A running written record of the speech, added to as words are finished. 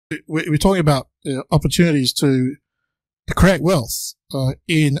We're talking about opportunities to create wealth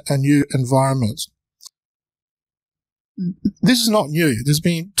in a new environment. This is not new. There's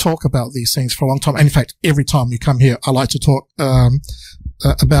been talk about these things for a long time. And in fact, every time you come here, I like to talk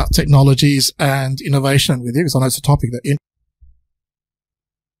about technologies and innovation with you, because I know it's a topic that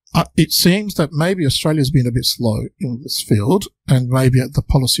it seems that maybe Australia's been a bit slow in this field, and maybe at the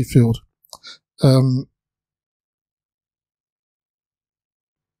policy field.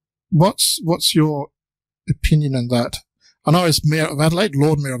 What's your opinion on that? I know as Mayor of Adelaide,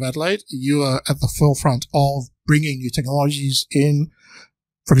 Lord Mayor of Adelaide, you are at the forefront of bringing new technologies in.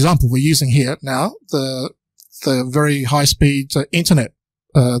 For example, we're using here now the very high-speed internet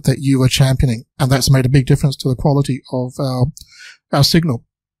that you are championing, and that's made a big difference to the quality of our signal.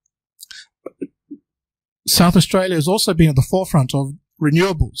 South Australia has also been at the forefront of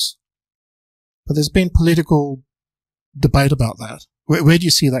renewables, but there's been political debate about that. Where do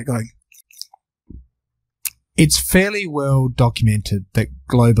you see that going? It's fairly well documented that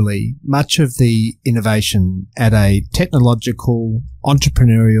globally, much of the innovation at a technological,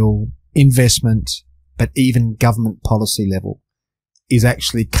 entrepreneurial, investment, but even government policy level is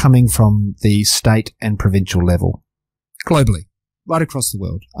actually coming from the state and provincial level globally, right across the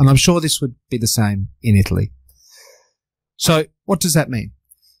world. And I'm sure this would be the same in Italy. So what does that mean?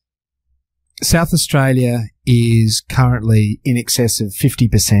 South Australia is currently in excess of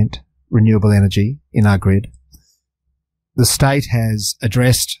 50% renewable energy in our grid. The state has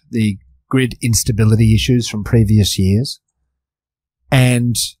addressed the grid instability issues from previous years.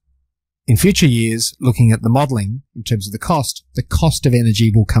 And in future years, looking at the modelling in terms of the cost of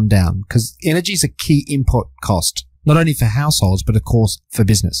energy will come down, because energy is a key input cost, not only for households, but of course for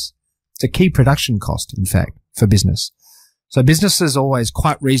business. It's a key production cost, in fact, for business. So businesses always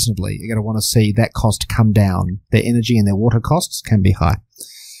quite reasonably are going to want to see that cost come down. Their energy and their water costs can be high.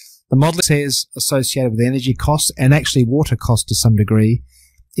 The model says associated with energy costs and actually water costs to some degree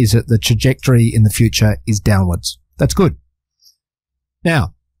is that the trajectory in the future is downwards. That's good.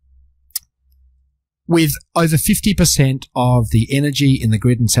 Now, with over 50% of the energy in the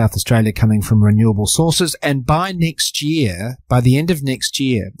grid in South Australia coming from renewable sources, and by next year, by the end of next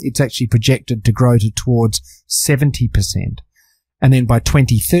year, it's actually projected to grow to towards 70%. And then by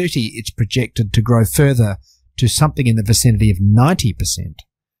 2030, it's projected to grow further to something in the vicinity of 90%.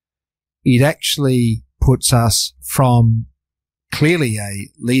 It actually puts us from clearly a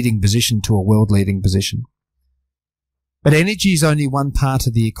leading position to a world leading position. But energy is only one part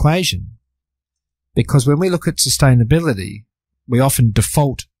of the equation, because when we look at sustainability, we often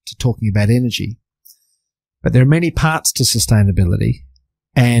default to talking about energy. But there are many parts to sustainability,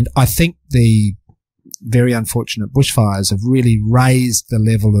 and I think the very unfortunate bushfires have really raised the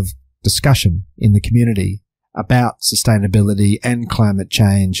level of discussion in the community about sustainability and climate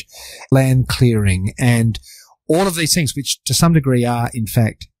change, land clearing, and all of these things, which to some degree are in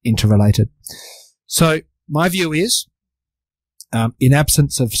fact interrelated. So my view is, in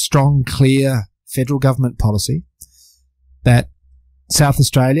absence of strong, clear federal government policy, that South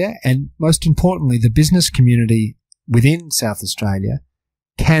Australia, and most importantly the business community within South Australia,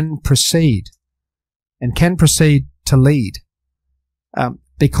 can proceed and can proceed to lead.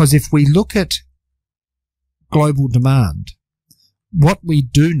 Because if we look at global demand, what we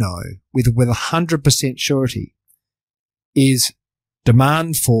do know with 100% surety is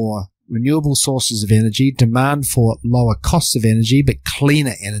demand for renewable sources of energy, demand for lower costs of energy, but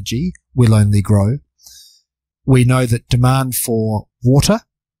cleaner energy will only grow. We know that demand for water,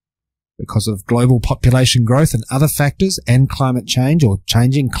 because of global population growth and other factors and climate change or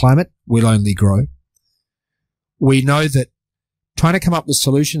changing climate, will only grow. We know that trying to come up with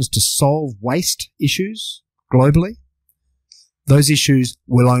solutions to solve waste issues globally, those issues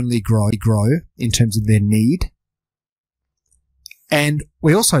will only grow in terms of their need. And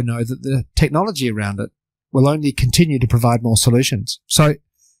we also know that the technology around it will only continue to provide more solutions. So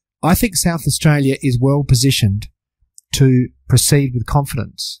I think South Australia is well positioned to proceed with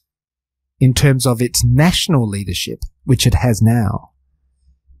confidence in terms of its national leadership, which it has now,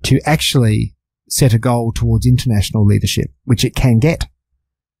 to actually set a goal towards international leadership, which it can get.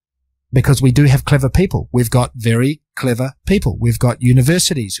 Because we do have clever people. We've got very clever people. We've got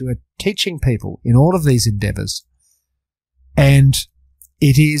universities who are teaching people in all of these endeavours. And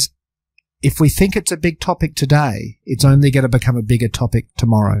it is, if we think it's a big topic today, it's only going to become a bigger topic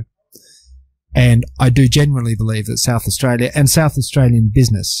tomorrow. And I do genuinely believe that South Australia and South Australian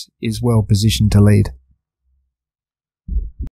business is well positioned to lead.